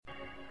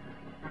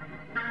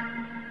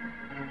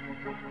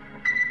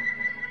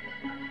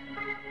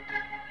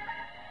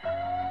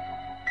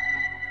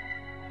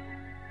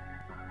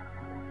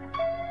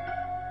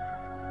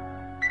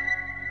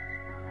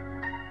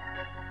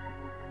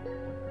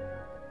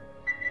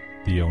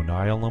The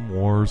Onilam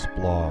Wars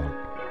blog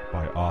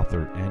by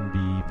author N.B.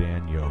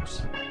 Van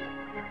Yoos.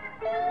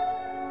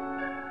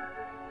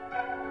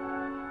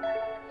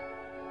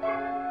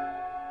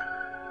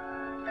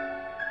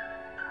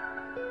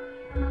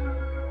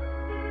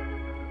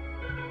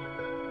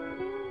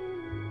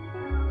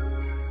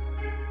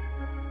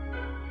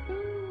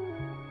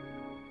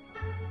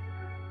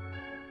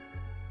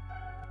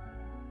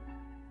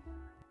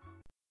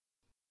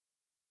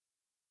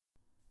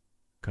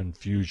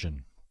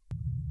 Confusion.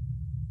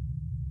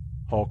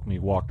 Halkme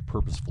walked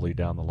purposefully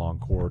down the long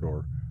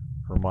corridor,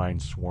 her mind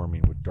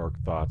swarming with dark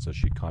thoughts as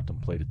she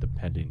contemplated the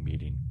pending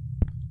meeting.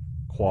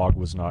 Quag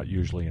was not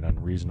usually an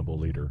unreasonable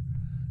leader,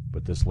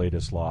 but this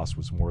latest loss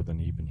was more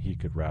than even he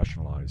could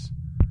rationalize.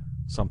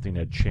 Something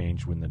had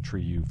changed within the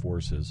Triyu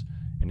forces,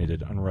 and it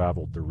had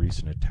unraveled the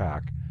recent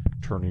attack,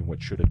 turning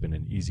what should have been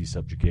an easy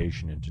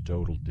subjugation into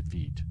total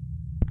defeat.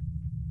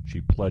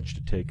 She pledged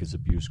to take his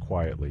abuse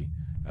quietly,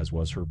 as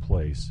was her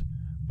place,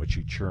 but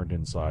she churned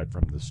inside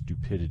from the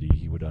stupidity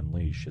he would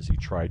unleash as he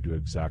tried to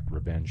exact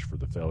revenge for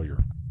the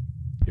failure.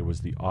 It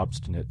was the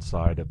obstinate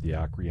side of the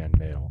Acrean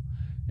male,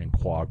 and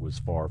Quag was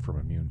far from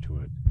immune to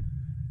it.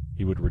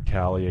 He would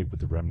retaliate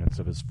with the remnants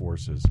of his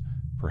forces,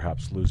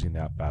 perhaps losing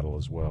that battle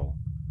as well.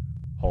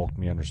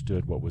 Halkme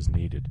understood what was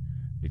needed,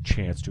 a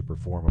chance to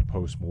perform a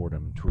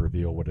post-mortem to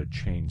reveal what had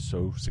changed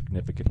so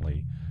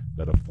significantly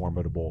that a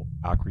formidable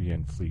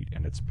Acrean fleet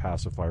and its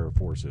pacifier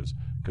forces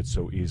could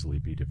so easily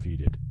be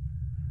defeated.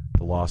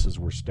 The losses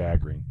were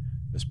staggering,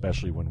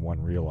 especially when one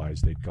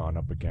realized they'd gone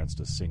up against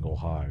a single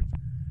hive.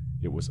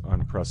 It was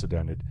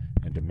unprecedented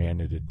and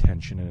demanded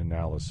attention and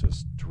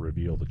analysis to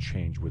reveal the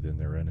change within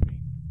their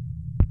enemy.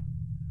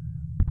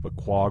 But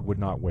Quag would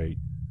not wait,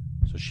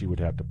 so she would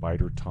have to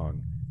bite her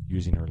tongue,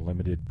 using her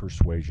limited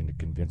persuasion to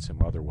convince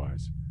him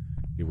otherwise.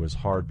 It was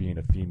hard being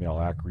a female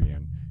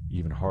Acrean,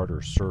 even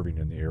harder serving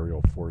in the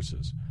aerial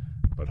forces,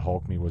 but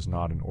Halkme was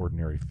not an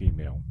ordinary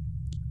female.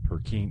 Her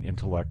keen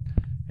intellect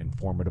and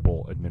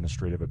formidable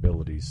administrative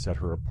abilities set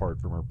her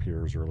apart from her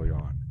peers early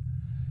on.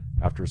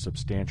 After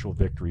substantial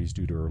victories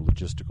due to her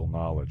logistical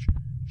knowledge,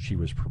 she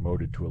was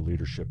promoted to a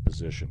leadership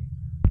position,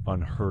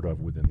 unheard of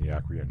within the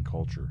Acrean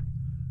culture.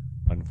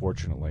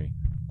 Unfortunately,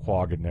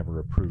 Quag had never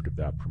approved of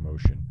that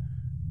promotion,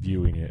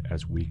 viewing it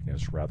as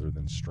weakness rather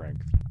than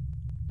strength.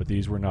 But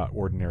these were not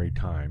ordinary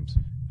times,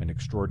 and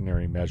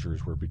extraordinary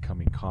measures were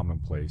becoming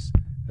commonplace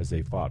as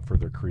they fought for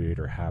their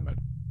creator Hammett.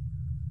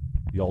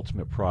 The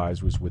ultimate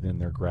prize was within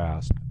their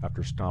grasp.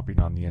 After stomping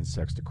on the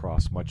insects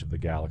across much of the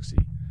galaxy,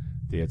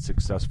 they had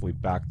successfully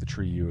backed the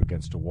Triyu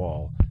against a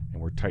wall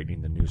and were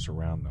tightening the noose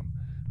around them.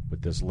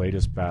 But this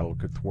latest battle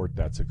could thwart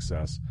that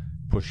success,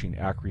 pushing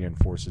Acrean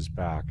forces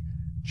back,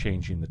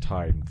 changing the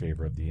tide in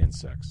favor of the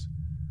insects.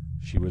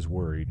 She was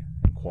worried,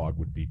 and Quag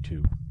would be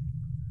too.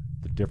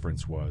 The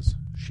difference was,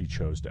 she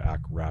chose to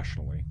act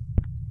rationally.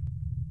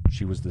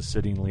 She was the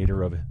sitting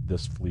leader of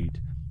this fleet,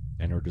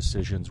 and her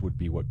decisions would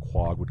be what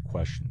Quag would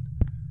question.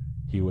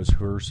 He was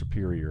her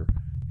superior,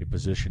 a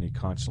position he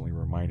constantly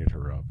reminded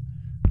her of,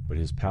 but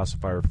his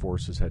pacifier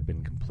forces had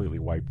been completely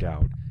wiped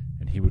out,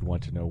 and he would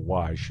want to know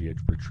why she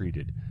had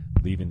retreated,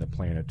 leaving the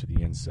planet to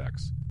the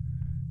insects.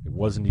 It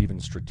wasn't even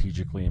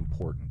strategically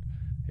important,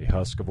 a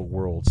husk of a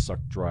world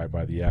sucked dry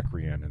by the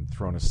Acrean and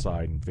thrown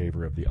aside in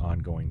favor of the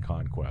ongoing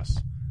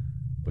conquests.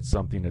 But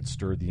something had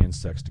stirred the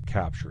insects to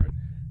capture it,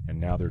 and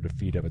now their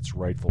defeat of its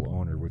rightful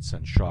owner would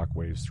send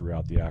shockwaves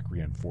throughout the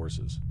Acrean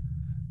forces.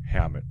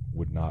 Hammett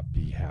would not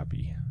be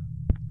happy.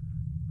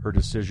 Her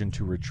decision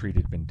to retreat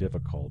had been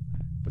difficult,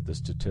 but the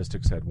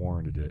statistics had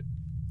warranted it.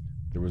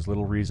 There was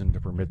little reason to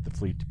permit the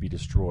fleet to be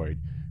destroyed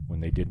when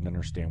they didn't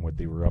understand what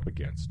they were up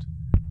against.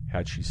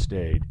 Had she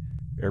stayed,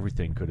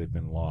 everything could have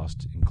been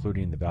lost,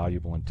 including the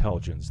valuable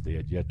intelligence they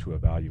had yet to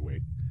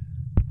evaluate.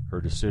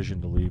 Her decision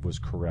to leave was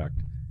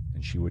correct,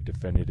 and she would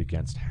defend it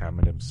against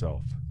Hammett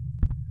himself.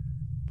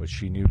 But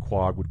she knew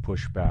Quag would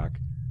push back,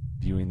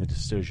 viewing the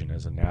decision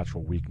as a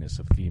natural weakness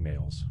of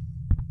females.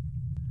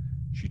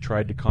 She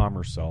tried to calm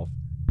herself,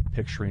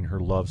 picturing her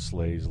love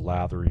slaves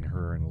lathering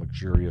her in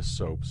luxurious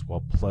soaps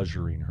while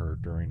pleasuring her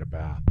during a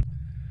bath.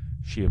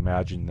 She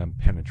imagined them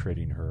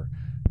penetrating her,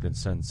 then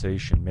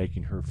sensation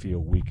making her feel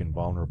weak and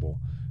vulnerable,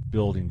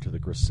 building to the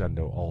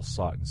crescendo all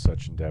sought in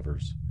such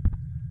endeavors.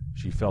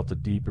 She felt a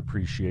deep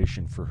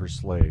appreciation for her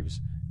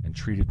slaves, and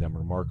treated them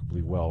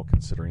remarkably well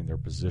considering their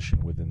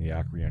position within the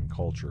Acrean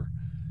culture.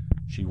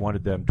 She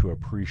wanted them to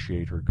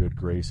appreciate her good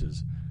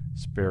graces,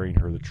 sparing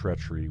her the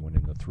treachery when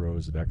in the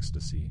throes of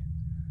ecstasy.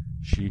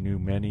 She knew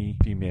many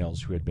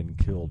females who had been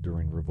killed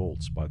during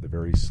revolts by the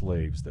very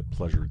slaves that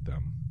pleasured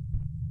them.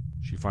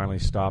 She finally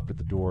stopped at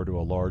the door to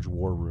a large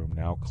war room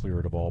now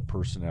cleared of all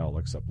personnel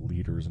except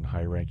leaders and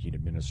high-ranking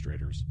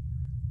administrators.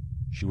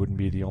 She wouldn't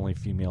be the only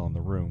female in the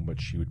room, but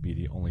she would be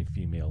the only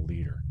female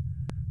leader.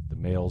 The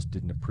males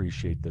didn't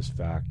appreciate this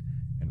fact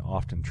and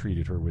often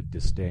treated her with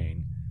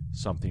disdain,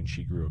 something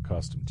she grew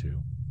accustomed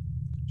to.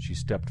 She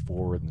stepped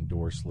forward and the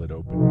door slid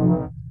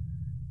open.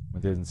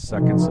 Within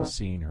seconds of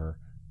seeing her,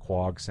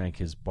 Quag sank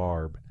his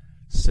barb,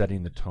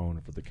 setting the tone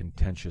for the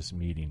contentious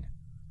meeting.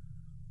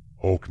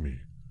 Alchemy,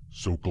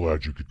 so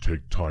glad you could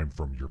take time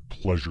from your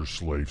pleasure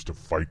slaves to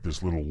fight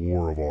this little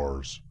war of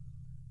ours.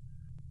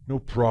 No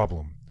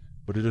problem,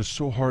 but it is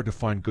so hard to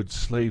find good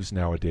slaves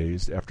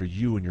nowadays after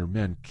you and your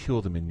men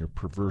kill them in your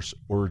perverse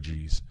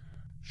orgies,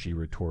 she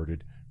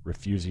retorted,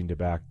 refusing to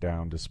back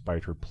down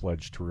despite her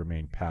pledge to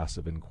remain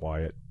passive and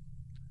quiet.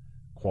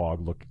 Quag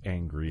looked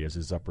angry as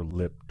his upper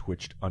lip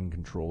twitched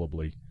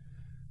uncontrollably.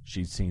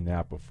 She'd seen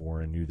that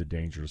before and knew the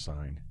danger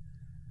sign.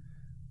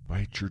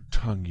 "Bite your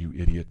tongue, you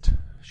idiot,"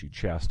 she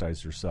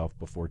chastised herself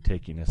before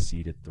taking a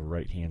seat at the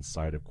right-hand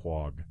side of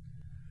Quag.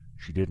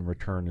 She didn't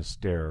return his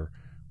stare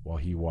while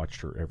he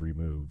watched her every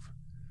move.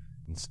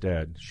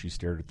 Instead, she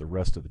stared at the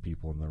rest of the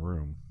people in the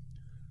room.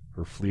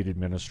 Her fleet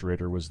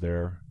administrator was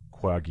there,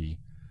 Quaggy,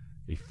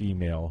 a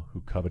female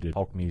who coveted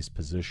Alchemy's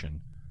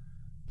position.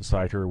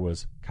 Beside her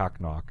was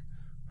Kaknok,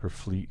 her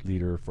fleet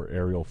leader for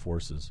aerial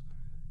forces.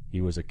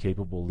 He was a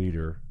capable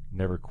leader,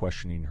 never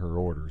questioning her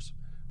orders,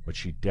 but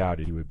she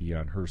doubted he would be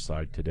on her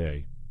side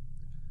today.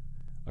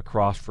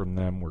 Across from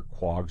them were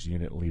Quag's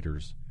unit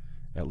leaders,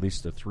 at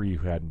least the 3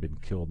 who hadn't been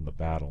killed in the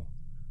battle.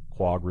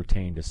 Quag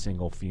retained a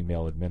single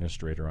female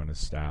administrator on his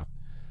staff,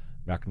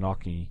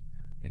 Maknaki,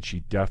 and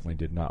she definitely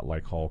did not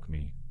like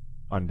Alchemy,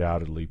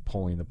 undoubtedly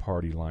pulling the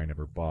party line of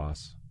her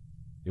boss.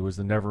 It was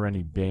the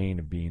never-ending bane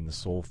of being the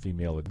sole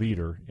female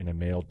leader in a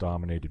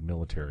male-dominated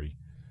military.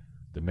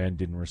 The men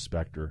didn't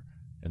respect her,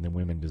 and the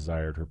women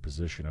desired her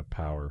position of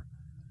power.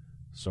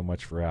 So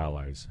much for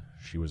allies.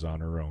 She was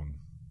on her own.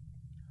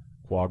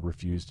 Quag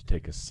refused to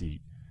take a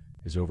seat,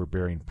 his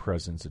overbearing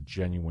presence a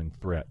genuine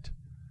threat.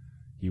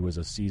 He was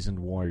a seasoned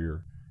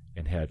warrior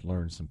and had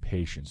learned some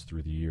patience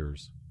through the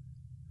years.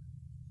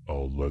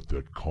 "I'll let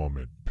that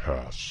comment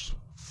pass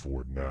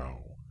for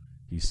now,"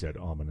 he said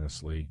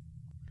ominously.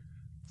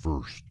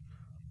 "First,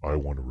 I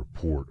want a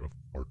report of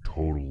our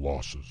total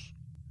losses."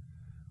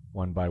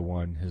 One by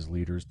one, his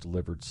leaders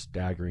delivered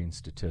staggering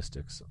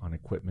statistics on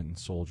equipment and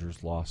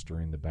soldiers lost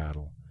during the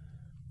battle.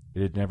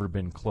 It had never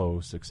been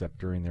close except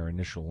during their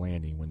initial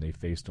landing when they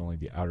faced only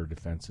the outer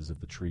defenses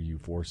of the Triyu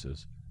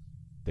forces.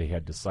 They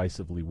had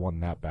decisively won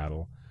that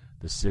battle,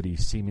 the city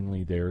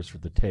seemingly theirs for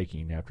the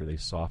taking after they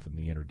softened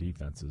the inner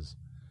defenses.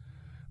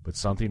 But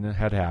something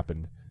had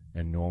happened,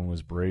 and no one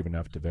was brave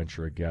enough to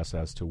venture a guess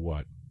as to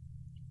what.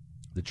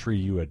 The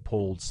Triyu had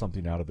pulled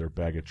something out of their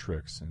bag of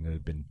tricks, and it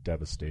had been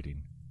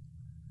devastating.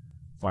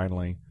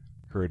 Finally,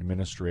 her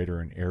administrator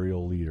and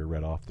aerial leader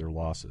read off their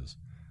losses,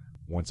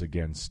 once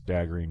again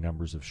staggering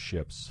numbers of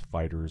ships,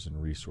 fighters,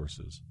 and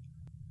resources.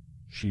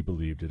 She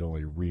believed it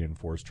only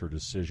reinforced her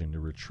decision to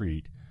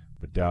retreat,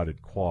 but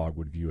doubted Quag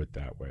would view it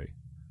that way.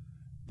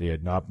 They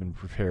had not been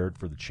prepared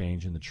for the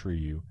change in the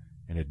Triyu,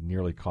 and had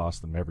nearly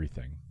cost them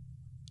everything.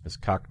 As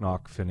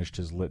Kaknok finished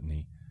his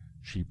litany,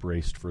 she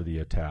braced for the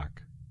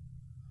attack.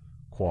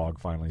 Quag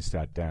finally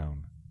sat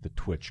down, the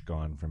twitch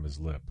gone from his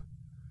lip.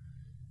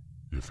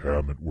 "If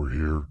Hammett were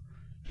here,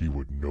 he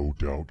would no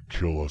doubt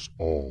kill us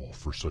all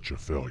for such a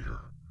failure.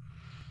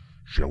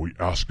 Shall we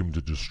ask him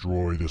to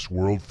destroy this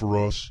world for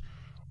us,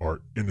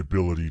 our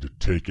inability to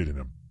take it an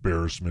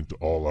embarrassment to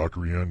all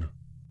Acrian?"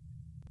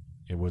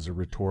 It was a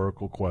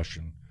rhetorical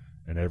question,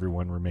 and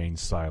everyone remained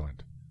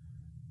silent.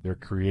 Their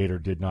creator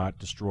did not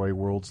destroy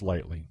worlds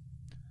lightly.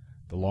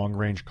 The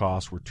long-range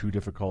costs were too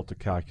difficult to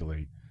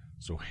calculate,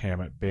 so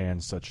Hammett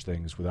banned such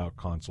things without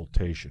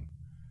consultation.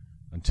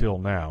 Until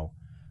now,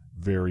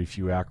 very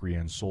few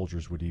Acrian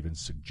soldiers would even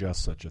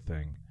suggest such a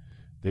thing.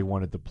 They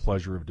wanted the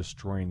pleasure of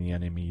destroying the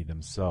enemy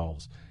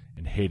themselves,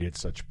 and hated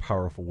such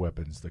powerful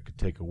weapons that could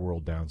take a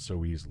world down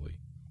so easily.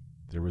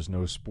 There was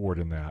no sport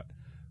in that,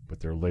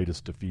 but their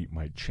latest defeat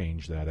might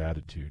change that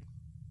attitude.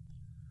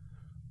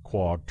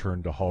 Quag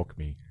turned to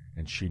Alchemy,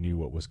 and she knew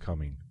what was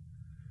coming.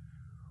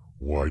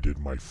 "Why did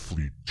my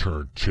fleet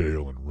turn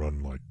tail and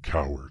run like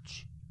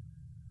cowards?"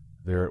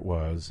 There it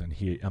was, and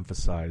he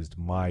emphasized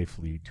my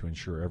fleet to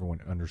ensure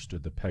everyone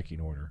understood the pecking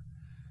order.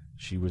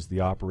 She was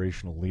the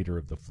operational leader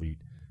of the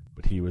fleet,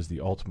 but he was the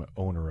ultimate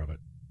owner of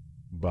it,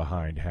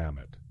 behind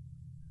Hammett.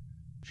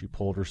 She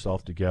pulled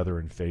herself together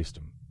and faced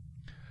him.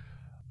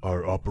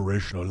 "Our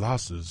operational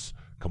losses,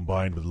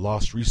 combined with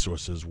lost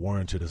resources,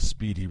 warranted a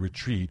speedy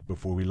retreat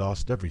before we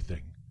lost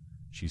everything,"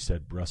 she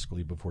said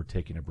brusquely before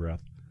taking a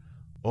breath.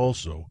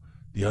 "Also,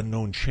 the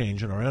unknown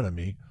change in our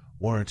enemy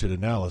warranted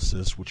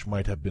analysis which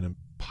might have been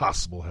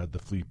impossible had the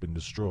fleet been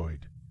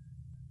destroyed."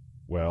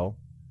 Well,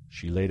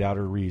 she laid out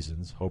her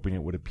reasons, hoping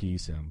it would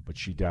appease him, but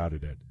she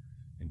doubted it.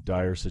 In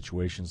dire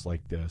situations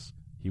like this,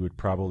 he would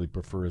probably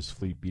prefer his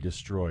fleet be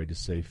destroyed to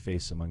save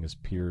face among his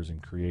peers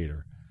and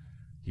creator.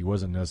 He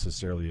wasn't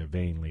necessarily a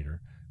vain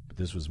leader, but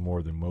this was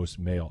more than most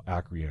male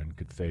Acrian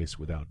could face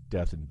without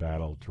death in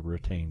battle to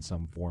retain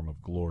some form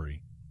of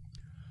glory.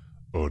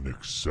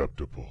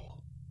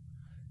 "Unacceptable."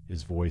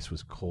 His voice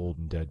was cold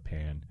and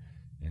deadpan,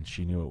 and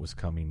she knew it was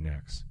coming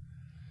next.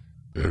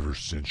 "Ever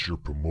since your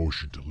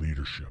promotion to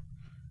leadership,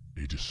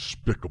 a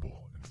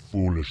despicable and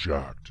foolish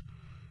act,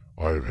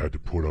 I have had to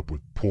put up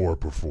with poor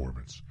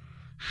performance,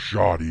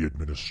 shoddy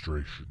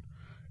administration,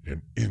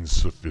 and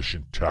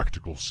insufficient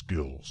tactical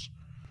skills.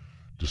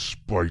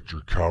 Despite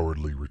your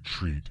cowardly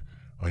retreat,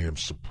 I am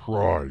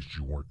surprised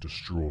you weren't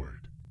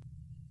destroyed.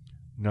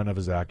 None of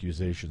his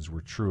accusations were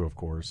true, of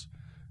course,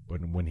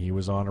 but when he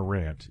was on a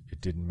rant,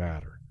 it didn't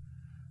matter.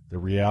 The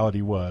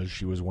reality was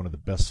she was one of the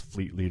best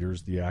fleet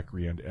leaders the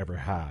Acreon ever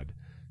had,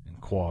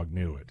 and Quag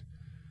knew it.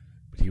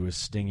 But he was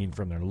stinging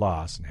from their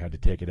loss and had to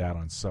take it out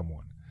on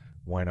someone.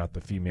 Why not the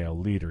female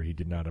leader he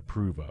did not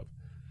approve of?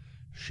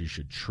 She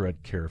should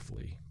tread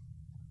carefully.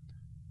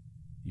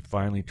 He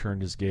finally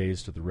turned his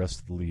gaze to the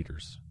rest of the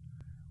leaders.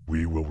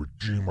 We will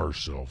redeem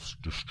ourselves,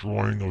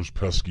 destroying those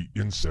pesky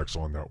insects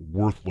on that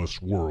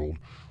worthless world,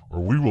 or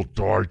we will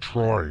die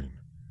trying.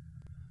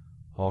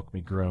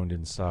 Halkme groaned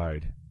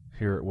inside.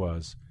 Here it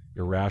was,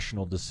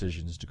 irrational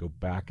decisions to go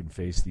back and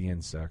face the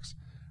insects,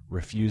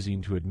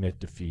 refusing to admit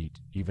defeat,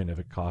 even if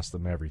it cost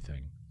them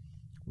everything.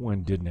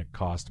 When didn't it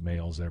cost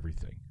males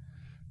everything?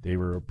 They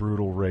were a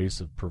brutal race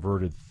of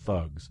perverted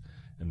thugs,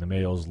 and the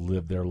males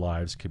lived their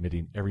lives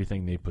committing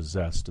everything they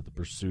possessed to the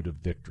pursuit of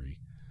victory.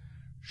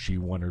 She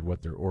wondered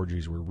what their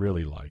orgies were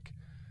really like.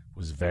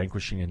 Was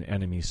vanquishing an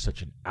enemy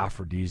such an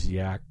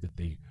aphrodisiac that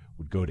they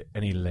would go to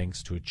any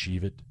lengths to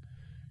achieve it?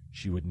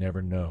 She would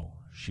never know.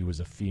 She was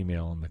a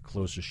female, and the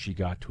closest she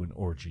got to an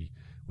orgy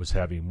was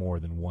having more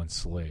than one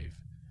slave.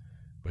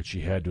 But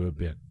she had to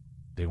admit,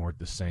 they weren't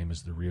the same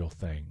as the real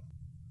thing.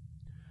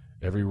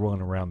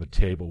 Everyone around the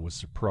table was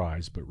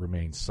surprised, but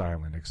remained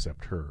silent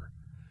except her.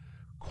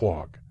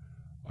 Quag,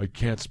 I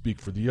can't speak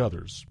for the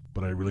others,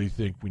 but I really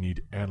think we need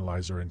to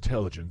analyze our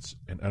intelligence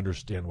and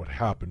understand what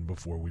happened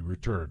before we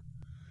return.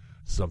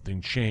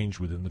 Something changed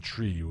within the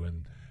trio,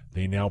 and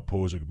they now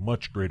pose a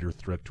much greater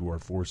threat to our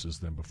forces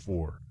than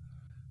before.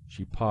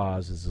 She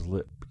paused as his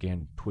lip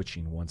began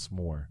twitching once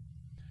more.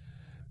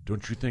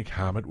 Don't you think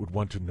Hammett would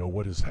want to know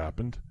what has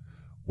happened?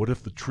 What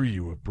if the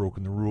trio have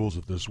broken the rules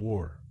of this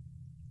war?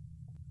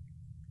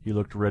 He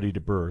looked ready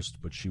to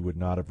burst, but she would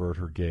not avert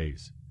her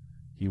gaze.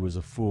 He was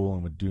a fool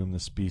and would doom the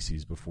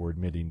species before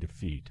admitting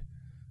defeat.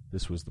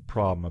 This was the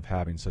problem of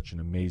having such an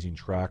amazing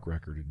track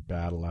record in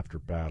battle after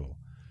battle.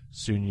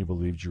 Soon you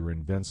believed you were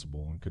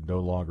invincible and could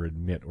no longer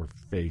admit or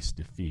face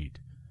defeat.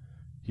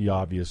 He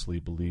obviously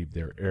believed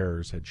their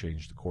errors had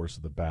changed the course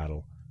of the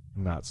battle,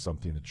 not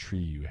something the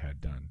trio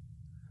had done.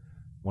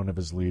 One of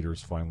his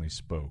leaders finally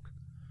spoke.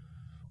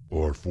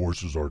 Our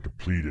forces are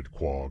depleted,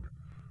 Quag.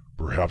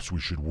 Perhaps we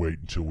should wait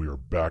until we are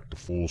back to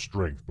full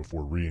strength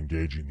before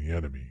re-engaging the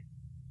enemy.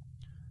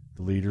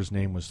 The leader's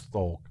name was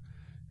Tholk,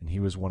 and he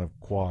was one of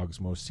Quag's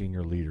most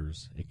senior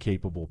leaders, a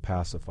capable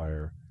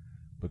pacifier.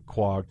 But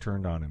Quag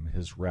turned on him,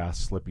 his wrath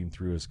slipping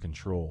through his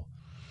control.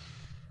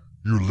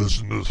 You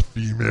listen to this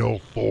female,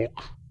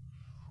 Tholk?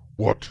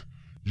 What,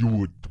 you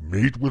would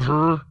mate with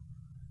her?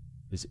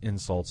 His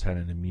insults had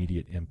an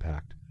immediate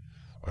impact.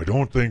 I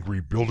don't think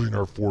rebuilding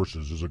our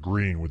forces is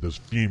agreeing with this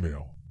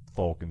female,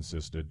 Tholk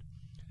insisted.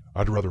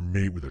 I'd rather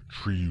mate with a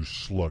trio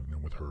slug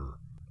than with her.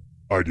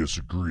 I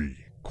disagree,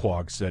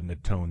 Quag said in a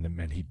tone that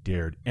meant he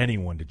dared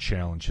anyone to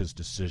challenge his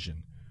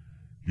decision.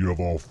 You have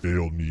all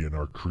failed me and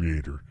our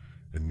Creator,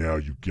 and now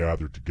you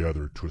gather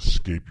together to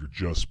escape your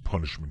just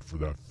punishment for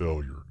that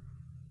failure.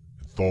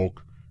 And Tholk,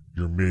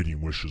 your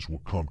mating wishes will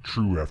come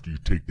true after you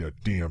take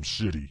that damn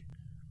city.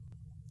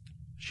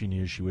 She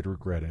knew she would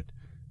regret it,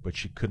 but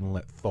she couldn't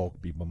let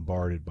Tholk be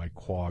bombarded by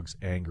Quag's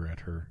anger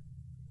at her.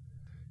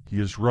 He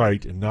is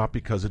right, and not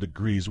because it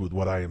agrees with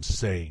what I am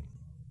saying.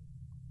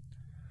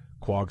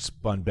 Quag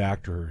spun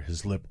back to her,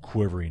 his lip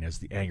quivering as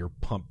the anger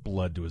pumped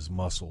blood to his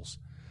muscles.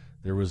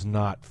 There was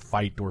not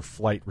fight or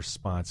flight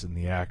response in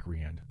the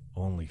Acreon,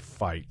 only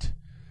fight.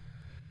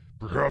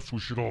 Perhaps we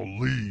should all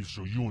leave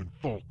so you and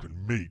Tholk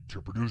can mate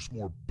to produce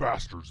more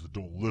bastards that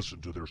don't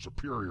listen to their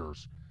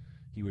superiors.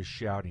 He was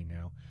shouting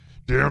now.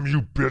 Damn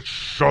you, bitch,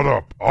 shut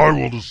up! I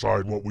will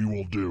decide what we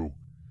will do.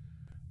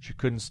 She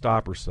couldn't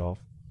stop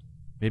herself.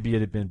 Maybe it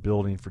had been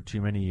building for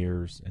too many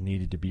years and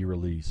needed to be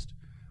released.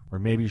 Or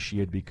maybe she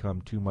had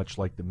become too much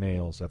like the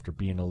males after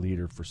being a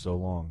leader for so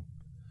long.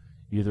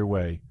 Either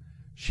way,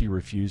 she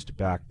refused to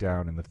back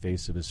down in the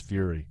face of his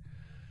fury.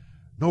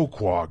 No,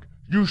 Quag,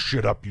 you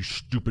shut up, you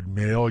stupid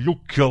male.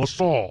 You'll kill us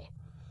all.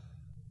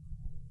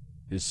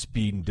 His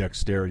speed and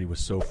dexterity was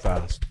so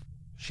fast,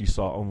 she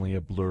saw only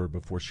a blur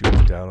before she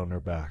was down on her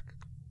back.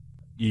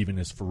 Even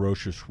his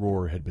ferocious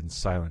roar had been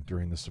silent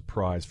during the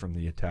surprise from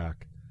the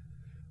attack.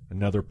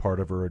 Another part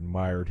of her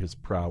admired his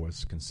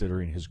prowess,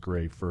 considering his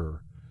gray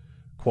fur.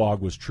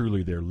 Quag was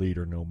truly their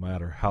leader, no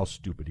matter how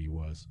stupid he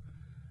was.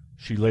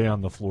 She lay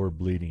on the floor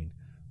bleeding,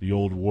 the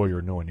old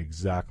warrior knowing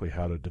exactly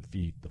how to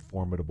defeat the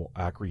formidable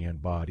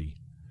Acreon body.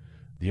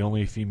 The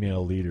only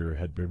female leader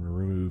had been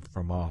removed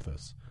from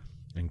office,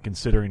 and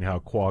considering how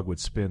Quag would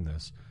spin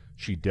this,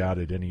 she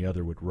doubted any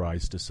other would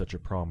rise to such a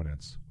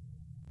prominence.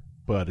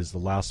 But as the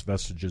last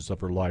vestiges of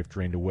her life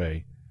drained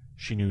away,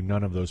 she knew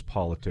none of those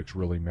politics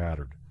really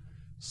mattered.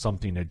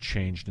 Something had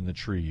changed in the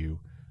trio.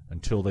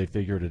 Until they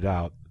figured it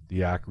out, the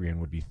Acreon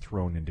would be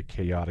thrown into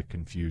chaotic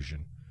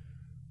confusion.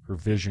 Her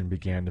vision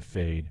began to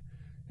fade,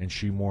 and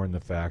she mourned the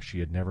fact she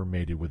had never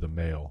mated with a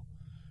male.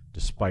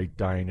 Despite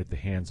dying at the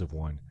hands of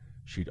one,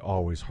 She'd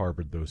always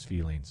harbored those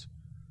feelings.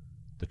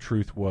 The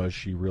truth was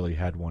she really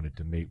had wanted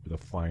to mate with a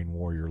fine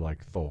warrior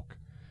like Thulk,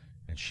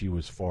 and she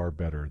was far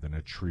better than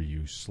a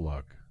Triyu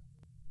slug.